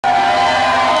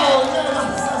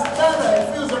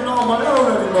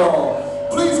more.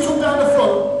 Please come down the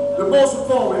front. The more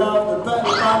support we have, the better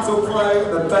the bands will play,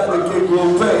 and the better the gig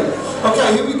will be.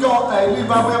 Okay, here we got a new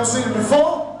band we haven't seen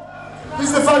before. This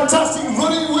is the fantastic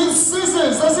Running with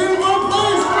Scissors. Let's hear it more,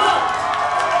 please.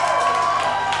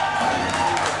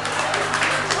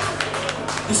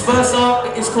 This first song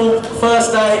is called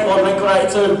First Day by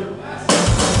Blink-182.